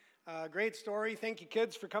Great story. Thank you,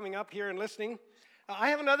 kids, for coming up here and listening. I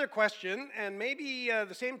have another question, and maybe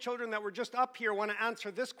the same children that were just up here want to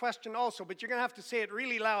answer this question also, but you're going to have to say it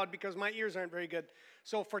really loud because my ears aren't very good.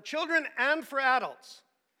 So for children and for adults,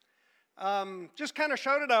 just kind of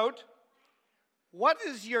shout it out. What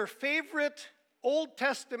is your favorite Old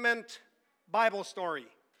Testament Bible story?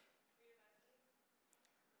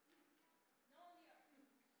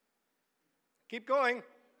 Keep going.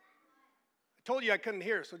 I told you I couldn't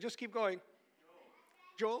hear, so just keep going.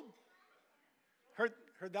 Job?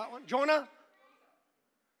 Heard that one? Jonah?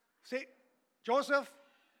 See? Joseph?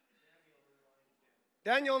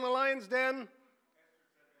 Daniel in the lion's den?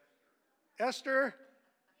 Esther?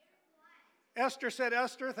 Esther said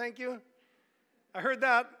Esther, thank you. I heard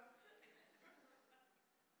that.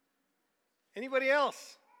 Anybody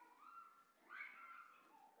else?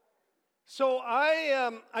 So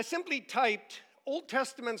I simply typed Old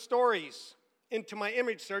Testament stories into my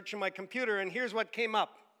image search in my computer, and here's what came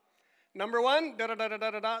up. Number one,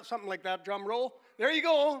 da-da-da-da-da-da, something like that, drum roll. There you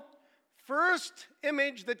go. First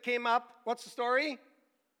image that came up, what's the story?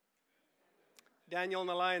 Daniel in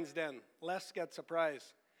the lion's den. Les gets a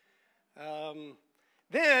prize.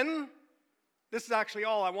 Then, this is actually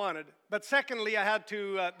all I wanted, but secondly, I had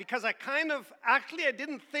to, because I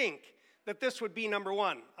didn't think that this would be number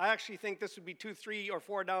one. I actually think this would be 2, 3, or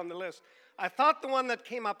 4 down the list. I thought the one that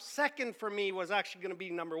came up second for me was actually going to be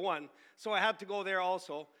number one, so I had to go there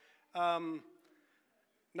also.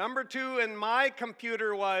 Number 2 in my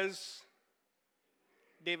computer was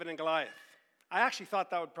David and Goliath. I actually thought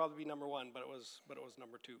that would probably be number 1, but it was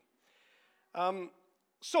number 2.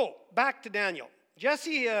 So back to Daniel.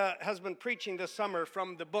 Jesse has been preaching this summer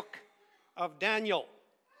from the book of Daniel.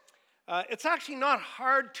 It's actually not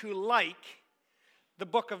hard to like the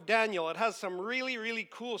book of Daniel. It has some really, really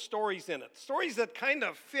cool stories in it. Stories that kind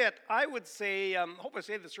of fit, I would say, hope I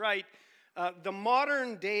say this right, the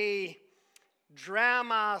modern day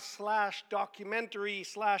drama / documentary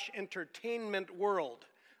 / entertainment world.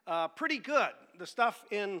 Pretty good, the stuff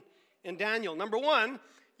in Daniel. Number 1,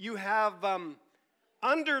 you have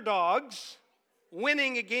underdogs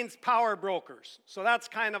winning against power brokers. So that's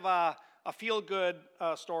kind of a feel-good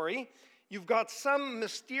story. You've got some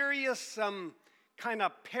mysterious, kind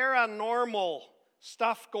of paranormal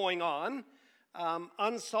stuff going on.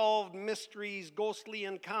 Unsolved mysteries, ghostly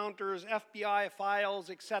encounters, FBI files,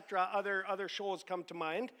 etc. Other shows come to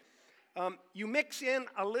mind. You mix in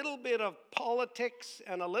a little bit of politics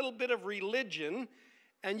and a little bit of religion,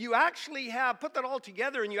 and you actually put that all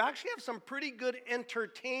together, and you actually have some pretty good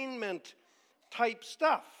entertainment type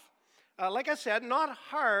stuff. Like I said, not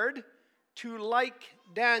hard to like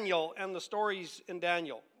Daniel and the stories in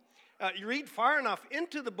Daniel. You read far enough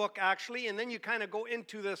into the book, actually, and then you kind of go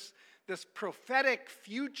into this prophetic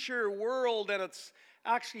future world, and it's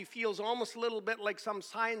actually feels almost a little bit like some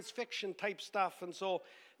science fiction type stuff. And so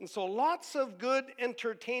lots of good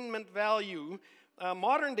entertainment value,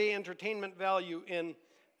 modern day entertainment value in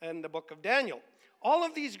the book of Daniel. All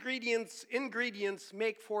of these ingredients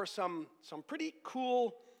make for some pretty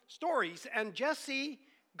cool stories, and Jesse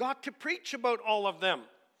got to preach about all of them.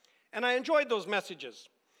 And I enjoyed those messages.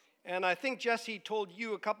 And I think Jesse told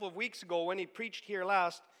you a couple of weeks ago when he preached here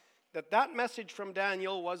last that message from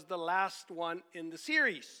Daniel was the last one in the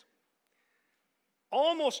series.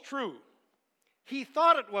 Almost true. He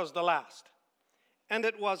thought it was the last, and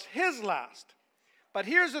it was his last. But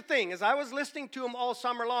here's the thing, as I was listening to him all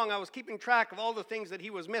summer long, I was keeping track of all the things that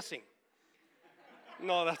he was missing.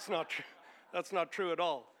 No, that's not true. That's not true at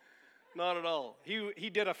all. Not at all. He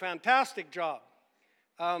did a fantastic job.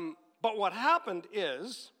 But what happened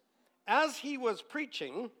is, as he was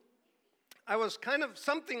preaching,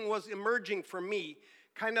 something was emerging for me,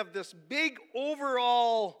 kind of this big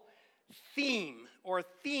overall theme or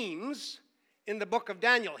themes in the book of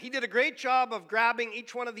Daniel. He did a great job of grabbing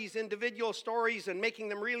each one of these individual stories and making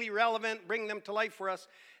them really relevant, bringing them to life for us.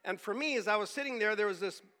 And for me, as I was sitting there was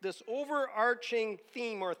this overarching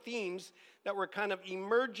theme or themes that were kind of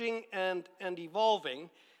emerging and evolving.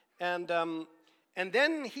 And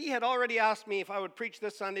then he had already asked me if I would preach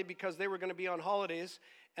this Sunday because they were going to be on holidays.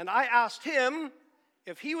 And I asked him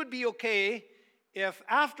if he would be okay if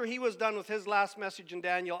after he was done with his last message in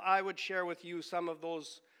Daniel, I would share with you some of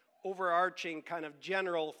those overarching kind of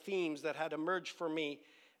general themes that had emerged for me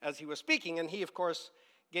as he was speaking. And he, of course,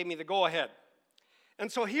 gave me the go-ahead. And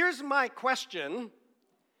so here's my question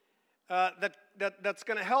that's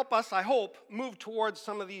going to help us, I hope, move towards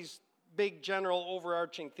some of these big general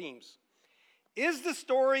overarching themes. Is the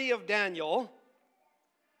story of Daniel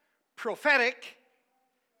prophetic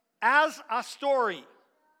as a story?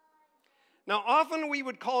 Now, often we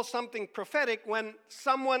would call something prophetic when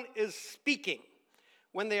someone is speaking,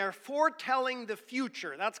 when they are foretelling the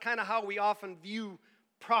future. That's kind of how we often view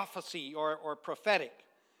prophecy or prophetic.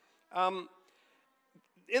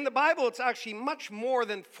 In the Bible, it's actually much more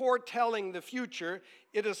than foretelling the future.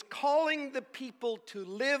 It is calling the people to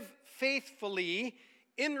live faithfully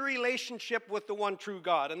in relationship with the one true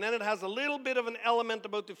God. And then it has a little bit of an element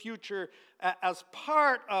about the future as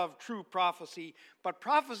part of true prophecy. But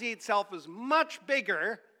prophecy itself is much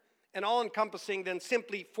bigger and all-encompassing than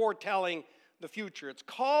simply foretelling the future. It's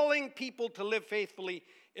calling people to live faithfully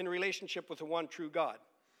in relationship with the one true God.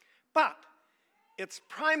 But it's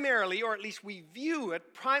primarily, or at least we view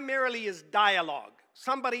it, primarily as dialogue.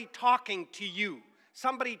 Somebody talking to you.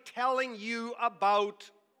 Somebody telling you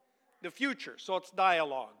about the future. So it's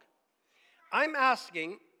dialogue. I'm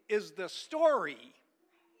asking, is the story,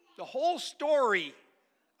 the whole story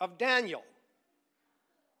of Daniel,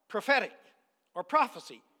 prophetic or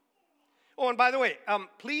prophecy? Oh, and by the way,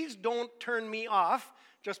 please don't turn me off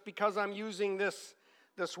just because I'm using this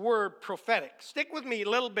word prophetic. Stick with me a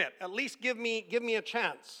little bit. At least give me a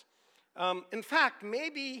chance. In fact,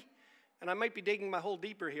 maybe, and I might be digging my hole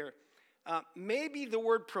deeper here, maybe the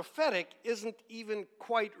word prophetic isn't even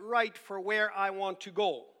quite right for where I want to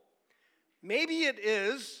go. Maybe it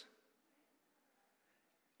is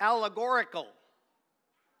allegorical.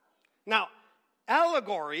 Now,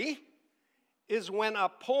 allegory is when a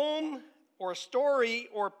poem or story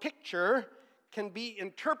or picture can be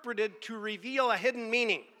interpreted to reveal a hidden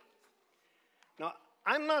meaning. Now,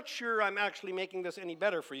 I'm not sure I'm actually making this any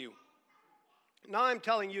better for you. Now I'm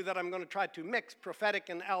telling you that I'm going to try to mix prophetic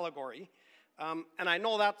and allegory, and I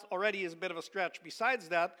know that already is a bit of a stretch. Besides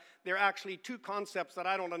that, there are actually two concepts that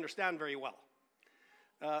I don't understand very well.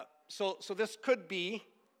 So this could be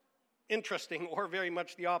interesting or very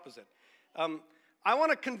much the opposite. I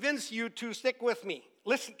want to convince you to stick with me.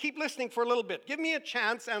 Listen, keep listening for a little bit. Give me a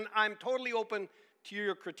chance, and I'm totally open to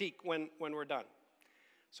your critique when we're done.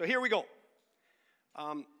 So here we go.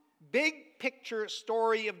 Big picture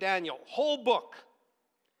story of Daniel, whole book.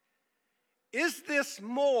 Is this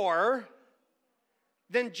more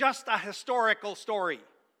than just a historical story?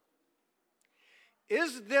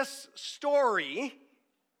 Is this story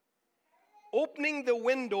opening the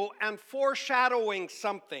window and foreshadowing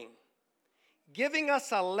something, giving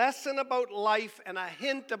us a lesson about life and a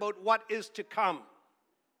hint about what is to come?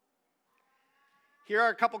 Here are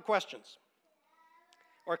a couple questions,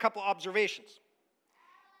 or a couple observations.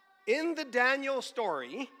 In the Daniel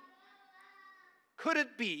story, could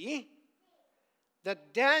it be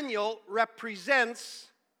that Daniel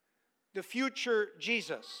represents the future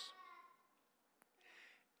Jesus?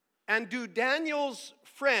 And do Daniel's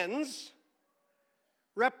friends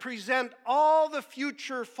represent all the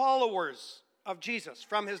future followers of Jesus,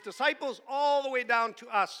 from his disciples all the way down to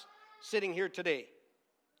us sitting here today?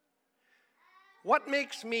 What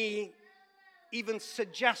makes me even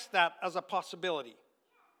suggest that as a possibility?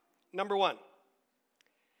 Number one,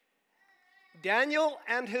 Daniel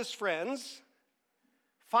and his friends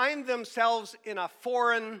find themselves in a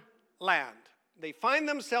foreign land. They find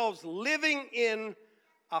themselves living in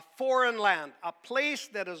a foreign land, a place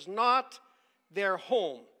that is not their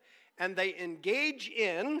home. And they engage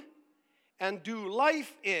in and do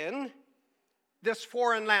life in this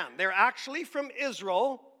foreign land. They're actually from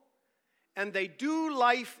Israel, and they do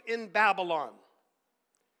life in Babylon.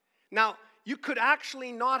 Now, you could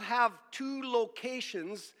actually not have two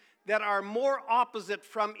locations that are more opposite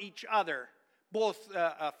from each other, both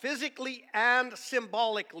physically and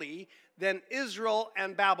symbolically, than Israel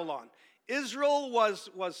and Babylon. Israel was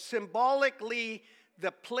symbolically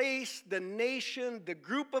the place, the nation, the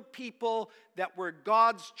group of people that were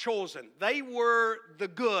God's chosen. They were the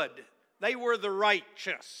good. They were the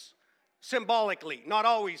righteous, symbolically, not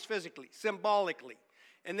always physically, symbolically.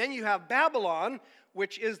 And then you have Babylon,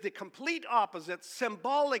 which is the complete opposite.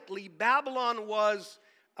 Symbolically, Babylon was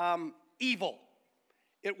evil.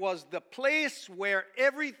 It was the place where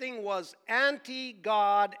everything was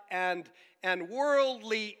anti-God and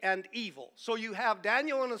worldly and evil. So you have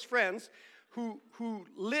Daniel and his friends who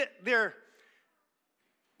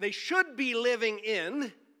they should be living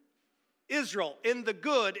in Israel, in the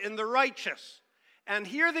good, in the righteous. And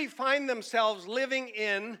here they find themselves living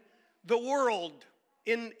in the world,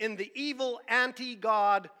 in the evil,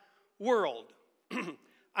 anti-God world.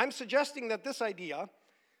 I'm suggesting that this idea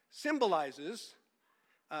symbolizes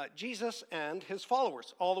Jesus and his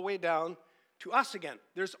followers, all the way down to us again.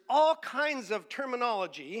 There's all kinds of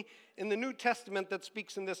terminology in the New Testament that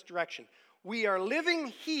speaks in this direction. We are living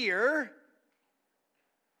here,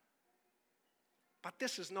 but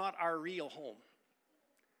this is not our real home.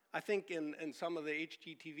 I think in some of the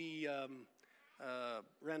HGTV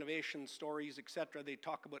renovation stories, etc., they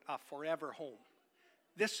talk about a forever home.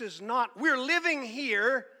 This is not, we're living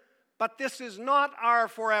here, but this is not our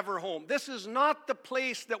forever home. This is not the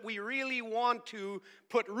place that we really want to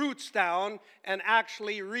put roots down and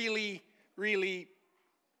actually really, really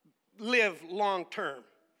live long term.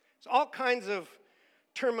 There's all kinds of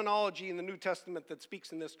terminology in the New Testament that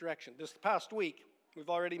speaks in this direction. This past week, we've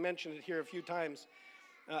already mentioned it here a few times,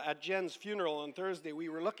 at Jen's funeral on Thursday, we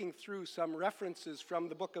were looking through some references from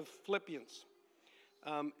the book of Philippians.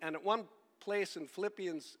 And at one place in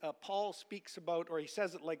Philippians, Paul speaks about, or he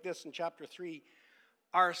says it like this in chapter 3,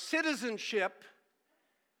 our citizenship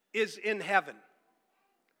is in heaven.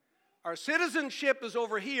 Our citizenship is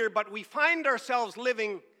over here, but we find ourselves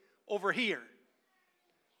living over here.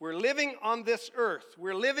 We're living on this earth.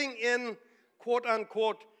 We're living in, quote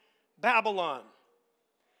unquote, Babylon.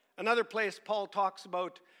 Another place Paul talks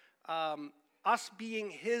about us being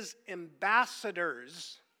his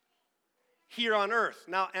ambassadors here on earth.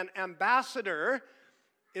 Now, an ambassador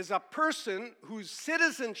is a person whose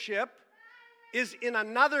citizenship is in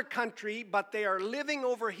another country, but they are living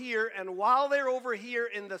over here, and while they're over here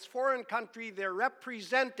in this foreign country, they're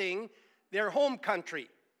representing their home country.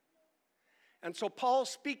 And so Paul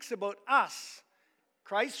speaks about us,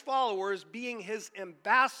 Christ's followers, being his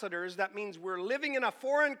ambassadors. That means we're living in a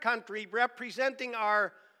foreign country representing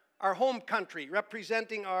our home country,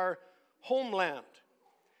 representing our homeland.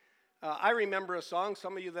 I remember a song.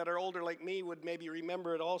 Some of you that are older like me would maybe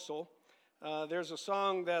remember it also. There's a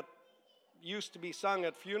song that used to be sung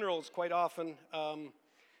at funerals quite often.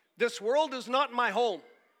 This world is not my home.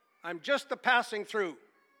 I'm just a passing through.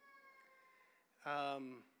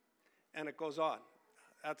 And it goes on.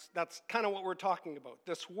 That's kind of what we're talking about.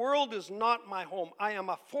 This world is not my home. I am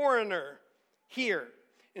a foreigner here.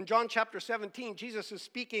 In John chapter 17, Jesus is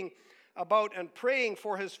speaking about and praying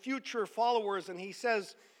for his future followers, and he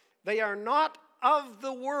says, they are not of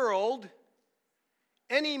the world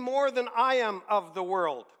any more than I am of the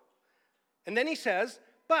world. And then he says,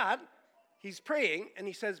 but, he's praying, and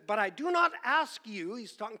he says, but I do not ask you,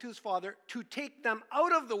 he's talking to his Father, to take them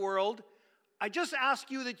out of the world. I just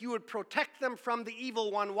ask you that you would protect them from the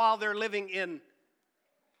evil one while they're living in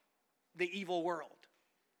the evil world.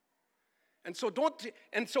 And so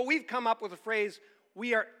we've come up with a phrase,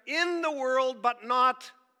 we are in the world but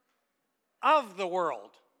not of the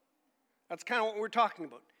world. That's kind of what we're talking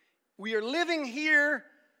about. We are living here,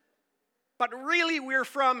 but really we're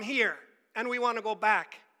from here, and we want to go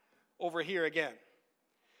back over here again.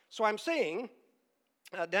 So I'm saying,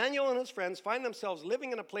 Daniel and his friends find themselves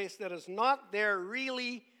living in a place that is not their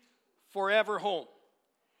really forever home.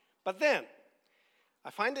 But then, I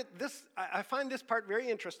find this part very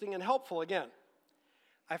interesting and helpful again.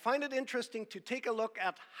 I find it interesting to take a look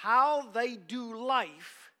at how they do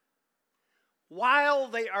life while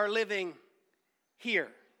they are living here.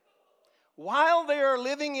 While they are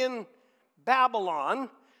living in Babylon,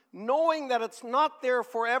 knowing that it's not their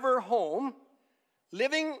forever home,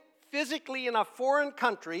 living physically in a foreign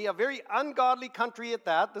country, a very ungodly country at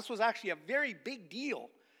that. This was actually a very big deal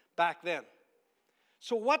back then.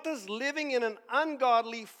 So what does living in an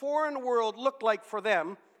ungodly foreign world look like for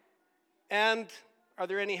them? And are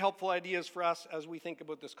there any helpful ideas for us as we think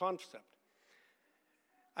about this concept?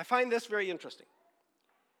 I find this very interesting.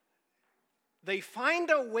 They find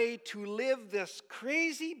a way to live this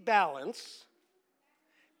crazy balance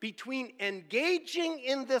between engaging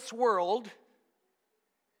in this world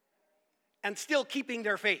and still keeping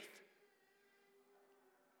their faith.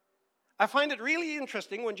 I find it really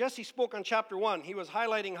interesting when Jesse spoke on chapter 1, he was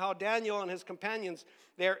highlighting how Daniel and his companions,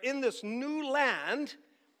 they're in this new land,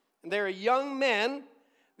 and they're young men.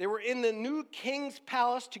 They were in the new king's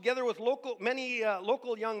palace together with many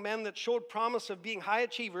local young men that showed promise of being high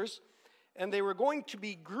achievers, and they were going to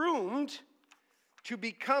be groomed to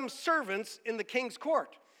become servants in the king's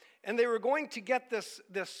court. And they were going to get this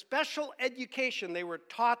special education. They were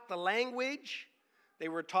taught the language, they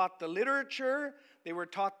were taught the literature, they were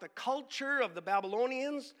taught the culture of the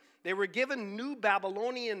Babylonians. They were given new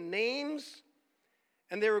Babylonian names,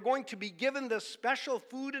 and they were going to be given this special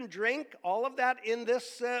food and drink, all of that in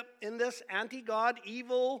this anti-God,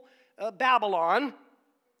 evil Babylon.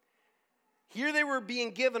 Here they were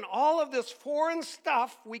being given all of this foreign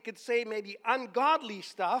stuff, we could say maybe ungodly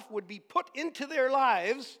stuff, would be put into their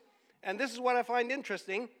lives. And this is what I find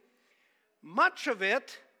interesting. Much of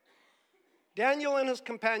it, Daniel and his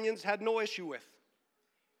companions had no issue with.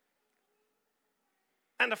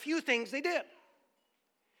 And a few things they did.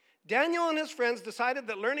 Daniel and his friends decided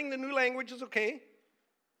that learning the new language is okay.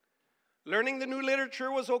 Learning the new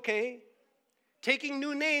literature was okay. taking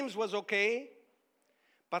new names was okay,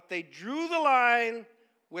 but they drew the line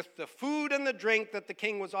with the food and the drink that the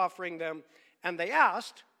king was offering them, and they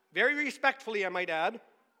asked, very respectfully I might add,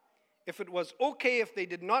 if it was okay if they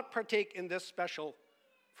did not partake in this special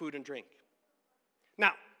food and drink.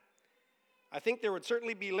 Now, I think there would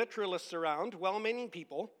certainly be literalists around, well-meaning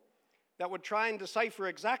people, that would try and decipher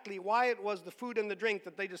exactly why it was the food and the drink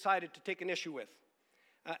that they decided to take an issue with,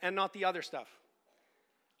 and not the other stuff.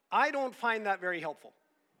 I don't find that very helpful.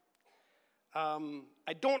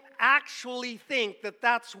 I don't actually think that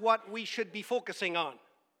that's what we should be focusing on.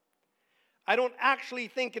 I don't actually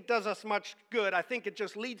think it does us much good. I think it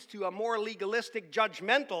just leads to a more legalistic,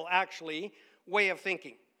 judgmental, actually, way of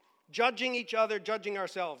thinking. Judging each other, judging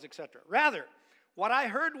ourselves, etc. Rather, what I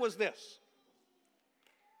heard was this.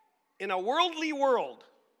 In a worldly world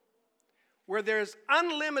where there's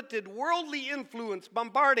unlimited worldly influence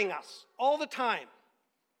bombarding us all the time,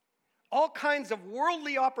 all kinds of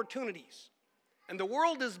worldly opportunities, and the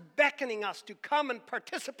world is beckoning us to come and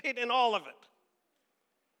participate in all of it,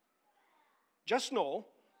 just know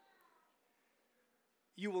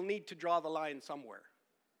you will need to draw the line somewhere.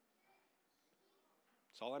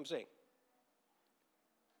 That's all I'm saying.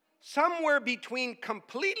 Somewhere between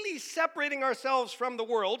completely separating ourselves from the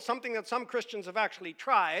world, something that some Christians have actually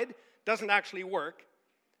tried, doesn't actually work,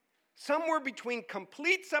 somewhere between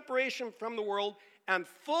complete separation from the world and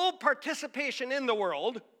full participation in the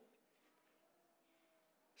world,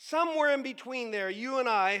 somewhere in between there, you and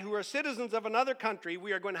I, who are citizens of another country,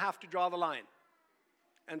 we are going to have to draw the line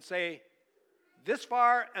and say, this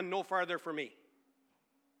far and no farther for me.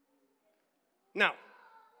 Now,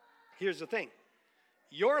 here's the thing.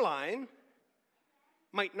 Your line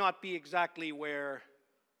might not be exactly where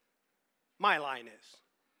my line is,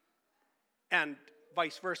 and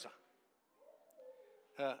vice versa.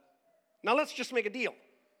 Now let's just make a deal.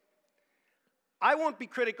 I won't be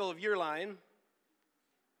critical of your line.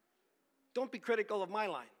 Don't be critical of my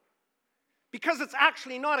line. Because it's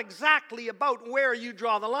actually not exactly about where you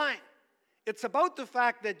draw the line. It's about the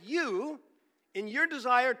fact that you, in your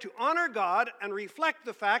desire to honor God and reflect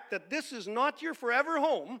the fact that this is not your forever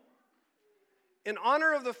home, in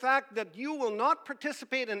honor of the fact that you will not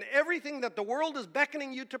participate in everything that the world is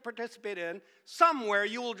beckoning you to participate in, somewhere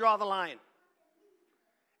you will draw the line.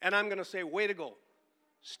 And I'm going to say, way to go.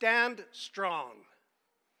 Stand strong.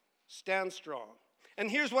 Stand strong. And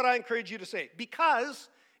here's what I encourage you to say. Because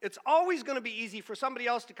it's always going to be easy for somebody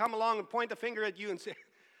else to come along and point a finger at you and say,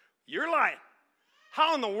 you're lying.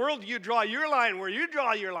 How in the world do you draw your line where you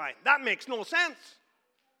draw your line? That makes no sense.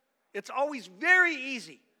 It's always very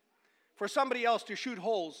easy for somebody else to shoot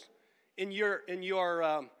holes on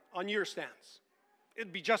your stance.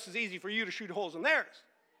 It'd be just as easy for you to shoot holes in theirs.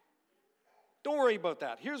 Don't worry about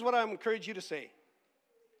that. Here's what I encourage you to say.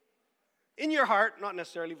 In your heart, not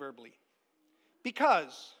necessarily verbally.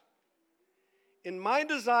 Because in my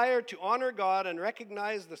desire to honor God and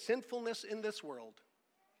recognize the sinfulness in this world,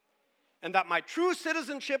 and that my true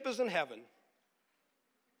citizenship is in heaven,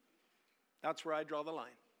 that's where I draw the line.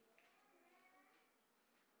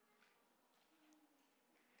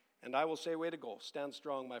 And I will say, way to go. Stand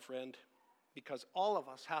strong, my friend, because all of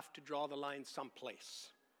us have to draw the line someplace.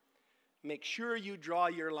 Make sure you draw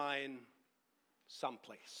your line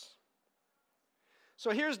someplace.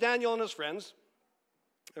 So here's Daniel and his friends.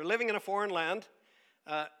 They're living in a foreign land,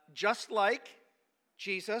 just like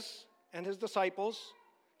Jesus and his disciples,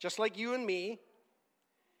 just like you and me.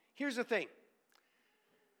 Here's the thing.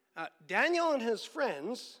 Daniel and his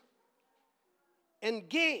friends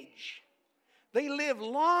engage. They live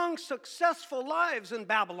long, successful lives in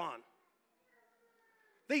Babylon.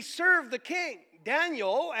 They serve the king.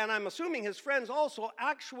 Daniel, and I'm assuming his friends also,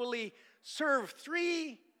 actually serve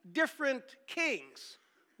 3 different kings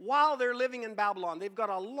while they're living in Babylon. They've got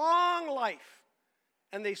a long life,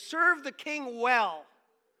 and they serve the king well.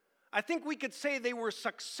 I think we could say they were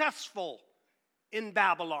successful in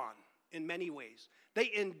Babylon in many ways.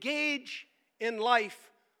 They engage in life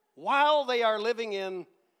while they are living in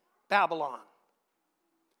Babylon.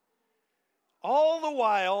 All the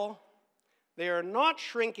while, they are not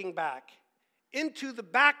shrinking back into the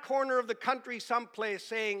back corner of the country someplace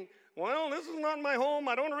saying, well, this is not my home,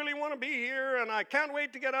 I don't really want to be here, and I can't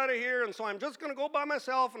wait to get out of here, and so I'm just going to go by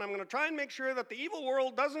myself, and I'm going to try and make sure that the evil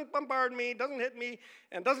world doesn't bombard me, doesn't hit me,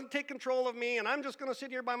 and doesn't take control of me, and I'm just going to sit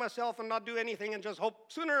here by myself and not do anything and just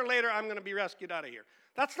hope sooner or later I'm going to be rescued out of here.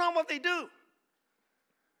 That's not what they do.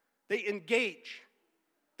 They engage.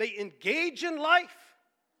 They engage in life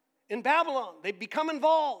in Babylon. They become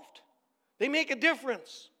involved. They make a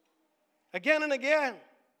difference again and again.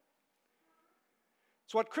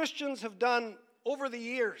 It's what Christians have done over the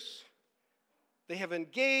years. They have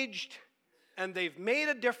engaged and they've made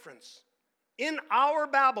a difference in our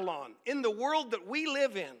Babylon, in the world that we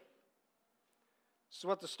live in. This is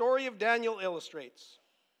what the story of Daniel illustrates.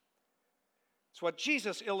 It's what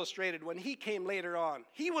Jesus illustrated when he came later on.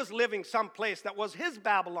 He was living someplace that was his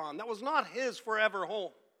Babylon, that was not his forever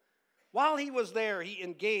home. While he was there, he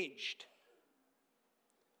engaged.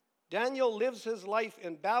 Daniel lives his life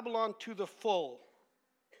in Babylon to the full,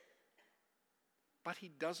 but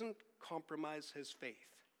he doesn't compromise his faith.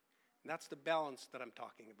 And that's the balance that I'm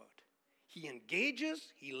talking about. He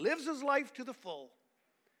engages, he lives his life to the full,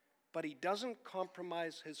 but he doesn't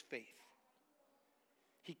compromise his faith.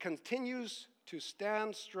 He continues to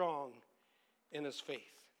stand strong in his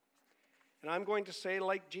faith. And I'm going to say,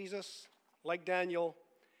 like Jesus, like Daniel,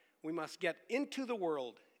 we must get into the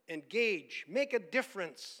world, engage, make a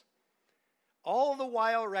difference, all the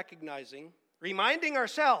while recognizing, reminding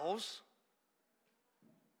ourselves,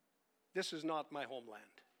 this is not my homeland.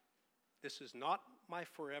 This is not my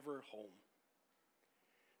forever home.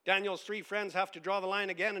 Daniel's three friends have to draw the line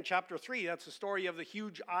again in chapter 3. That's the story of the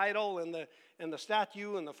huge idol and the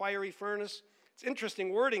statue and the fiery furnace. It's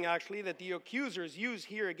interesting wording, actually, that the accusers use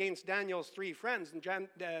here against Daniel's three friends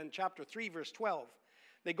in chapter 3, verse 12.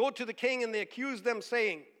 They go to the king and they accuse them,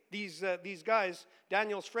 saying, these guys,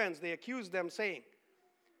 Daniel's friends, they accuse them, saying,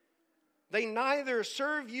 they neither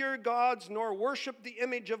serve your gods nor worship the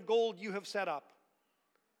image of gold you have set up.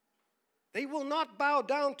 They will not bow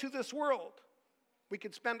down to this world. We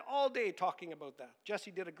could spend all day talking about that.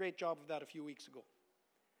 Jesse did a great job of that a few weeks ago.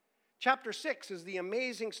 Chapter 6 is the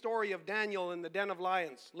amazing story of Daniel in the den of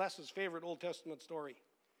lions, Les's favorite Old Testament story.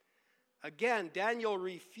 Again, Daniel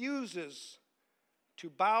refuses to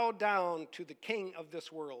bow down to the king of this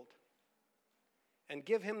world and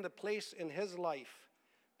give him the place in his life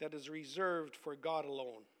that is reserved for God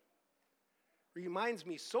alone. Reminds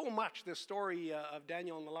me so much, this story of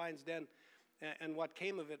Daniel in the lion's den and what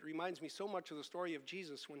came of it, reminds me so much of the story of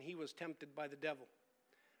Jesus when he was tempted by the devil.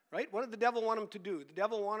 Right? What did the devil want him to do? The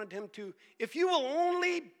devil wanted him to, if you will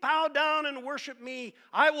only bow down and worship me,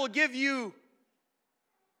 I will give you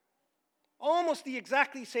almost the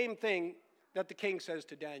exactly same thing that the king says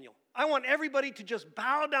to Daniel. I want everybody to just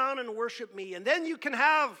bow down and worship me, and then you can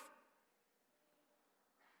have.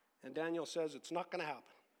 And Daniel says it's not going to happen.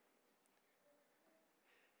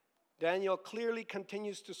 Daniel clearly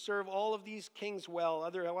continues to serve all of these kings well.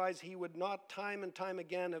 Otherwise, he would not time and time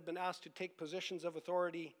again have been asked to take positions of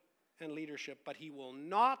authority and leadership. But he will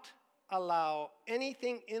not allow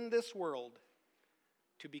anything in this world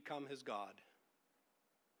to become his God.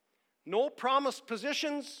 No promised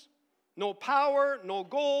positions, no power, no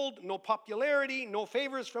gold, no popularity, no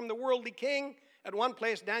favors from the worldly king. At one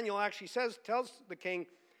place, Daniel actually tells the king,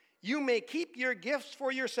 you may keep your gifts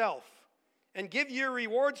for yourself and give your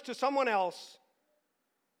rewards to someone else.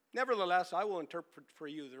 Nevertheless, I will interpret for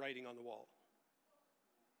you the writing on the wall.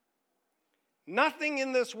 Nothing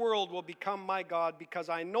in this world will become my God, because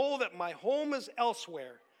I know that my home is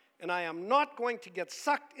elsewhere, and I am not going to get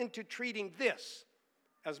sucked into treating this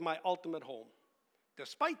as my ultimate home,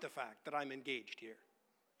 despite the fact that I'm engaged here.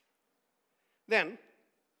 Then,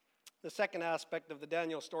 the second aspect of the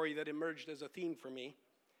Daniel story that emerged as a theme for me,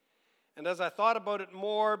 and as I thought about it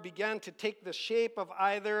more, began to take the shape of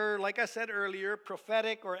either, like I said earlier,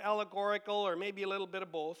 prophetic or allegorical, or maybe a little bit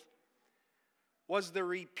of both, was the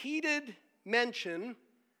repeated mention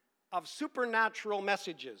of supernatural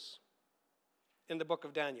messages in the book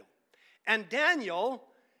of Daniel. And Daniel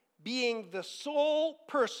being the sole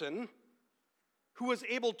person who was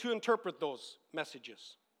able to interpret those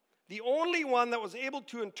messages. The only one that was able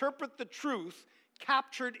to interpret the truth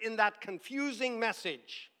captured in that confusing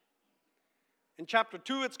message. In chapter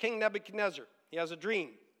 2, it's King Nebuchadnezzar. He has a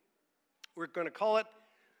dream. We're going to call it,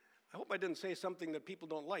 I hope I didn't say something that people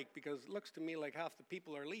don't like, because it looks to me like half the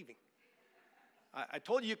people are leaving. I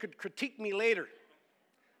told you could critique me later.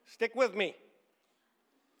 Stick with me.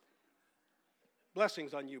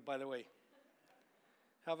 Blessings on you, by the way.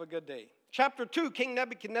 Have a good day. Chapter 2, King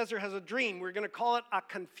Nebuchadnezzar has a dream. We're going to call it a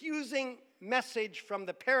confusing message from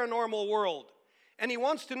the paranormal world. And he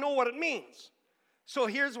wants to know what it means. So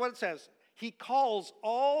here's what it says. He calls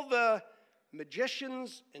all the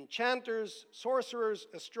magicians, enchanters, sorcerers,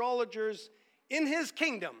 astrologers in his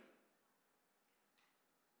kingdom,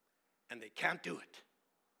 and they can't do it.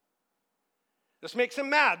 This makes him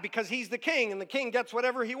mad because he's the king, and the king gets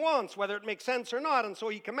whatever he wants, whether it makes sense or not. And so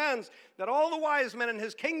he commands that all the wise men in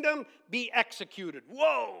his kingdom be executed.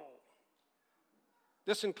 Whoa!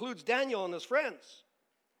 This includes Daniel and his friends.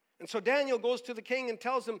 And so Daniel goes to the king and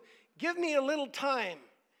tells him, give me a little time,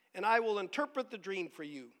 and I will interpret the dream for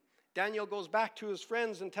you. Daniel goes back to his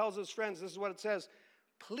friends and tells his friends, this is what it says,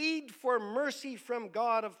 plead for mercy from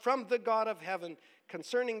the God of heaven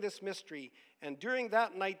concerning this mystery. And during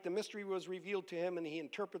that night, the mystery was revealed to him, and he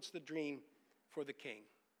interprets the dream for the king.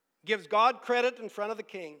 Gives God credit in front of the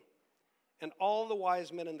king, and all the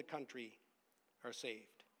wise men in the country are saved.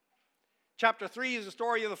 Chapter 3 is the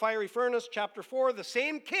story of the fiery furnace. Chapter 4, the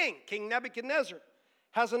same king, King Nebuchadnezzar,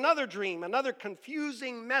 has another dream, another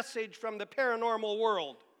confusing message from the paranormal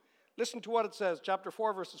world. Listen to what it says, chapter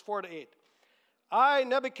 4, verses 4 to 8. I,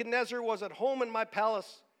 Nebuchadnezzar, was at home in my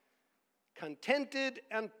palace, contented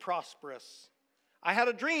and prosperous. I had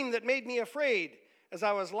a dream that made me afraid. As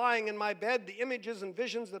I was lying in my bed, the images and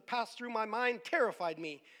visions that passed through my mind terrified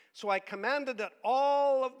me. So I commanded that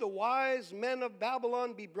all of the wise men of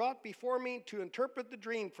Babylon be brought before me to interpret the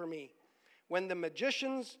dream for me. When the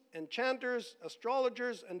magicians, enchanters,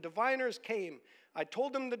 astrologers, and diviners came, I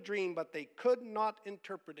told them the dream, but they could not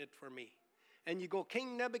interpret it for me. And you go,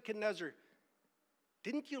 King Nebuchadnezzar,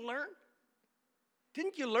 didn't you learn?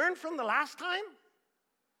 Didn't you learn from the last time?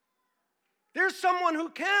 There's someone who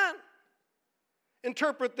can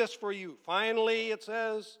interpret this for you. Finally, it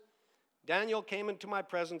says, Daniel came into my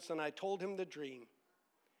presence, and I told him the dream.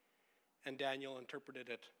 And Daniel interpreted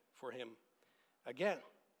it for him again.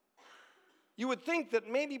 You would think that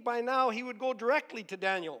maybe by now he would go directly to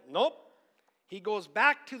Daniel. Nope. He goes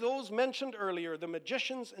back to those mentioned earlier, the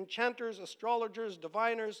magicians, enchanters, astrologers,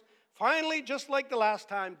 diviners. Finally, just like the last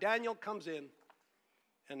time, Daniel comes in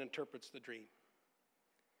and interprets the dream.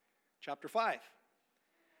 Chapter 5.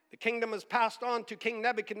 The kingdom is passed on to King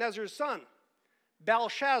Nebuchadnezzar's son,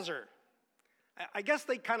 Belshazzar. I guess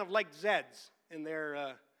they kind of like Zeds in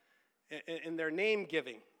their name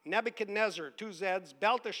giving. Nebuchadnezzar, 2 Zeds.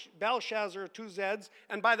 Belshazzar, 2 Zeds.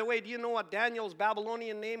 And by the way, do you know what Daniel's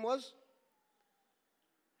Babylonian name was?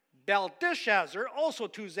 Belteshazzar, also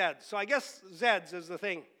 2 Zeds. So I guess Zeds is the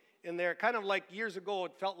thing in there. Kind of like years ago,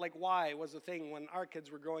 it felt like Y was the thing when our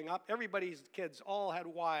kids were growing up. Everybody's kids all had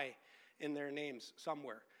Y in their names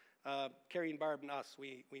somewhere. Carrie and Barb and us,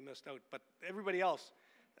 we missed out. But everybody else,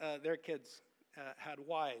 their kids had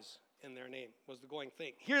Y's in their name, was the going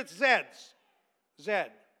thing. Here it's Zeds.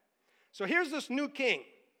 Zed. So here's this new king,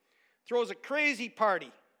 throws a crazy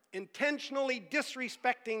party, intentionally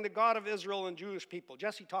disrespecting the God of Israel and Jewish people.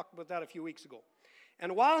 Jesse talked about that a few weeks ago.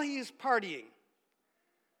 And while he's partying,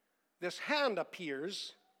 this hand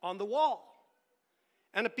appears on the wall.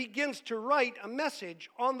 And it begins to write a message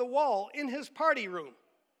on the wall in his party room.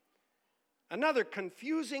 Another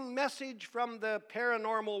confusing message from the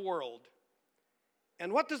paranormal world.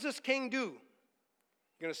 And what does this king do?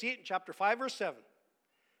 You're going to see it in chapter 5, verse 7.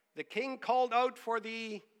 The king called out for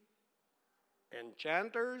the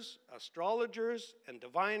enchanters, astrologers, and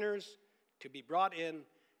diviners to be brought in,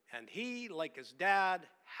 and he, like his dad,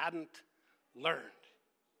 hadn't learned.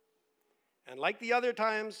 And like the other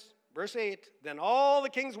times, verse 8, then all the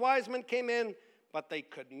king's wise men came in, but they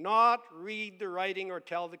could not read the writing or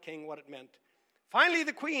tell the king what it meant. Finally,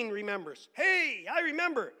 the queen remembers. Hey, I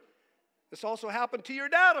remember. This also happened to your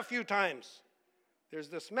dad a few times. There's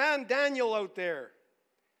this man, Daniel, out there.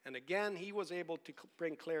 And again, he was able to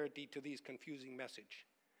bring clarity to these confusing message.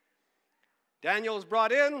 Daniel is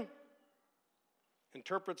brought in,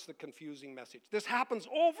 interprets the confusing message. This happens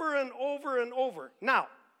over and over and over. Now,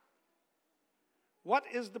 what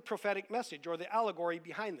is the prophetic message or the allegory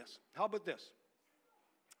behind this? How about this?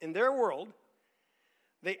 In their world,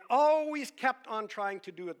 they always kept on trying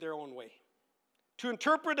to do it their own way, to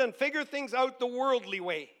interpret and figure things out the worldly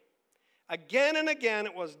way. Again and again,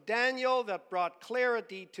 it was Daniel that brought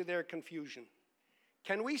clarity to their confusion.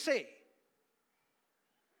 Can we say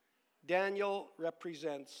Daniel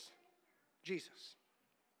represents Jesus?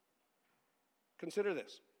 Consider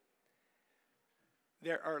this.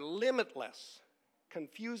 There are limitless,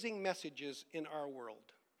 confusing messages in our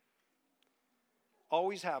world.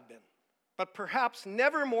 Always have been. But perhaps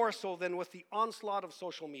never more so than with the onslaught of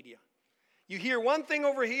social media. You hear one thing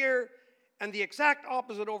over here and the exact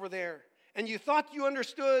opposite over there. And you thought you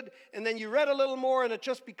understood, and then you read a little more, and it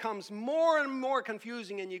just becomes more and more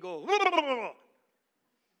confusing, and you go,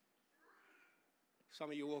 some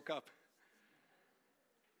of you woke up.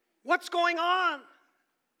 What's going on?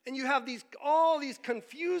 And you have all these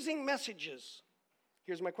confusing messages.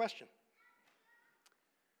 Here's my question.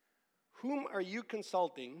 Whom are you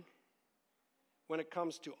consulting when it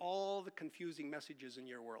comes to all the confusing messages in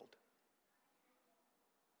your world?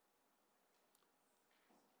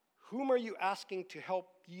 Whom are you asking to help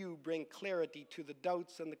you bring clarity to the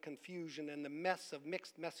doubts and the confusion and the mess of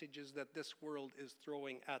mixed messages that this world is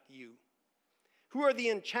throwing at you? Who are the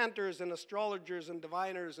enchanters and astrologers and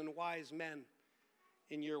diviners and wise men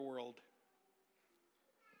in your world?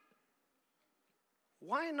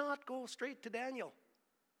 Why not go straight to Daniel?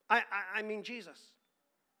 I mean Jesus.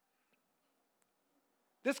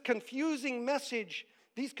 This confusing message,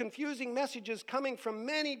 these confusing messages coming from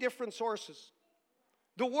many different sources.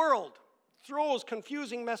 The world throws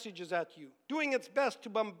confusing messages at you, doing its best to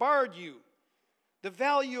bombard you. The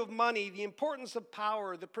value of money, the importance of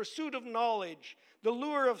power, the pursuit of knowledge, the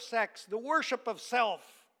lure of sex, the worship of self.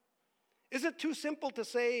 Is it too simple to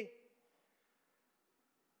say,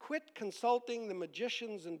 quit consulting the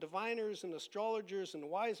magicians and diviners and astrologers and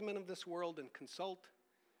wise men of this world and consult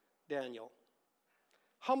Daniel?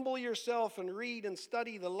 Humble yourself and read and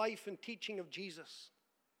study the life and teaching of Jesus.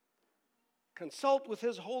 Consult with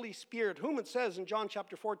his Holy Spirit, whom it says in John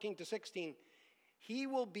chapter 14 to 16, he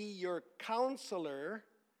will be your counselor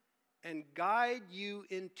and guide you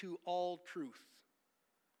into all truth.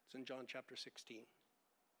 It's in John chapter 16.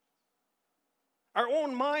 Our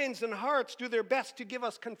own minds and hearts do their best to give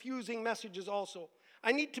us confusing messages also.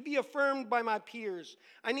 I need to be affirmed by my peers.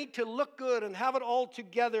 I need to look good and have it all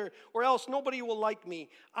together, or else nobody will like me.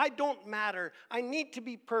 I don't matter. I need to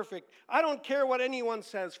be perfect. I don't care what anyone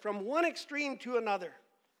says, from one extreme to another.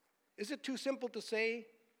 Is it too simple to say,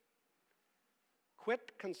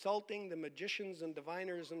 quit consulting the magicians and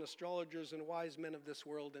diviners and astrologers and wise men of this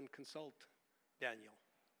world and consult Daniel?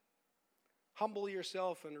 Humble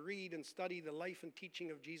yourself and read and study the life and teaching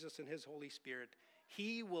of Jesus and his Holy Spirit.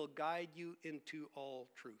 He will guide you into all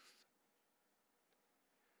truth.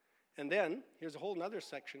 And then, here's a whole other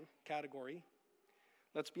section, category.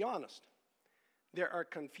 Let's be honest. There are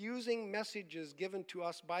confusing messages given to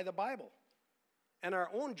us by the Bible and our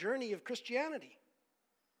own journey of Christianity.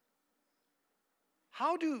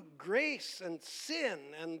 How do grace and sin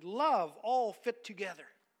and love all fit together?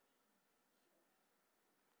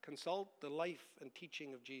 Consult the life and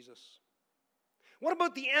teaching of Jesus. What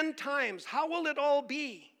about the end times? How will it all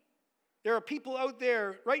be? There are people out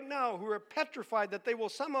there right now who are petrified that they will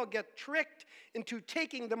somehow get tricked into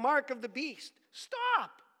taking the mark of the beast.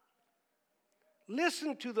 Stop.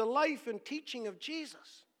 Listen to the life and teaching of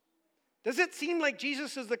Jesus. Does it seem like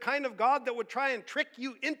Jesus is the kind of God that would try and trick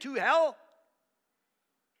you into hell?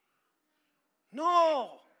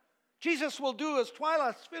 No. Jesus will do, as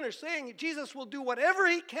Twyla's finished saying, Jesus will do whatever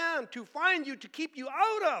he can to find you, to keep you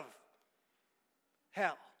out of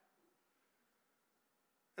hell.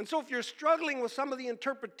 And so if you're struggling with some of the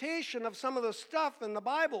interpretation of some of the stuff in the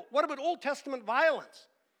Bible, what about Old Testament violence?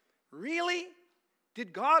 Really?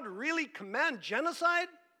 Did God really command genocide?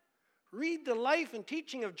 Read the life and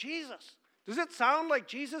teaching of Jesus. Does it sound like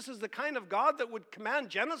Jesus is the kind of God that would command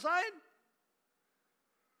genocide?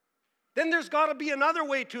 Then there's got to be another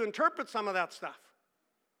way to interpret some of that stuff.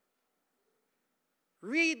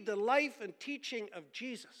 Read the life and teaching of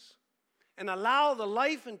Jesus and allow the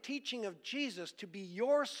life and teaching of Jesus to be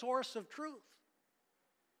your source of truth.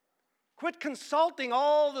 Quit consulting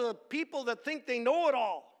all the people that think they know it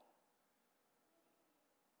all.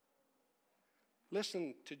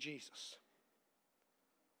 Listen to Jesus.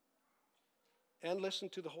 And listen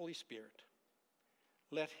to the Holy Spirit.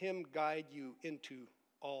 Let him guide you into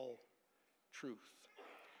all truth.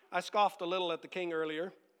 I scoffed a little at the king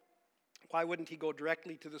earlier. Why wouldn't he go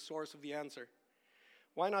directly to the source of the answer?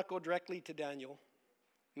 Why not go directly to Daniel?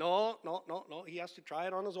 No. He has to try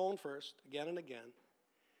it on his own first, again and again.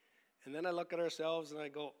 And then I look at ourselves and I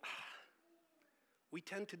go, we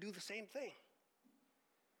tend to do the same thing.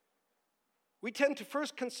 We tend to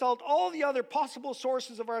first consult all the other possible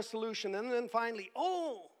sources of our solution, and then finally,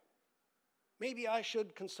 maybe I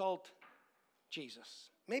should consult Jesus.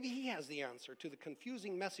 Maybe he has the answer to the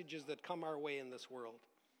confusing messages that come our way in this world.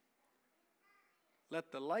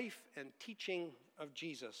 Let the life and teaching of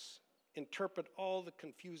Jesus interpret all the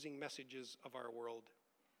confusing messages of our world.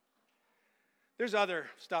 There's other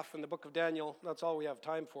stuff in the book of Daniel. That's all we have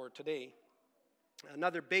time for today.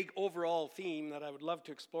 Another big overall theme that I would love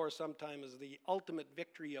to explore sometime is the ultimate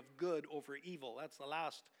victory of good over evil. That's the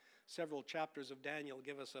last several chapters of Daniel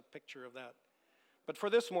give us a picture of that. But for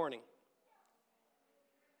this morning,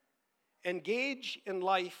 engage in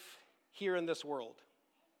life here in this world,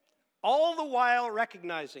 all the while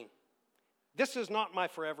recognizing this is not my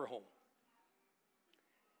forever home.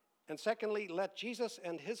 And secondly, let Jesus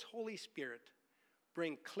and his Holy Spirit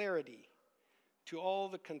bring clarity to all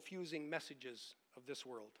the confusing messages of this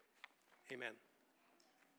world. Amen.